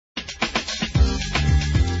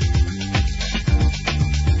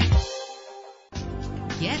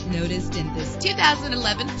noticed in this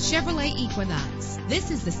 2011 Chevrolet Equinox.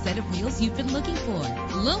 This is the set of wheels you've been looking for.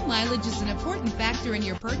 Low mileage is an important factor in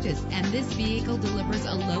your purchase, and this vehicle delivers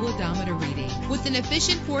a low odometer reading with an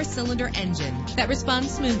efficient 4-cylinder engine that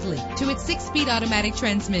responds smoothly to its 6-speed automatic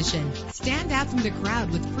transmission. Stand out from the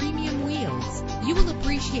crowd with premium wheels. You will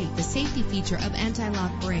appreciate the safety feature of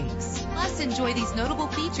anti-lock brakes. Plus, enjoy these notable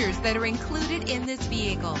features that are included in this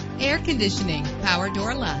vehicle: air conditioning, power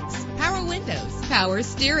door locks, power windows, power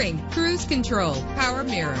steering, cruise control, power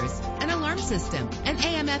mirrors, an alarm system, an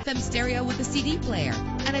AM/FM stereo with a CD player,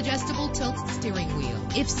 an adjustable tilt steering wheel.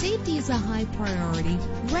 If safety is a high priority,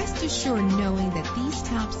 rest assured knowing that these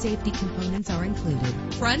top safety components are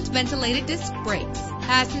included: front ventilated disc brakes,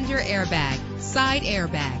 passenger airbag, side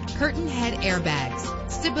airbag, curtain head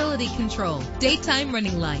airbags, stability control, daytime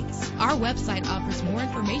running lights. Our website offers more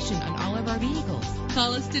information on all of our vehicles.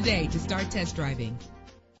 Call us today to start test driving.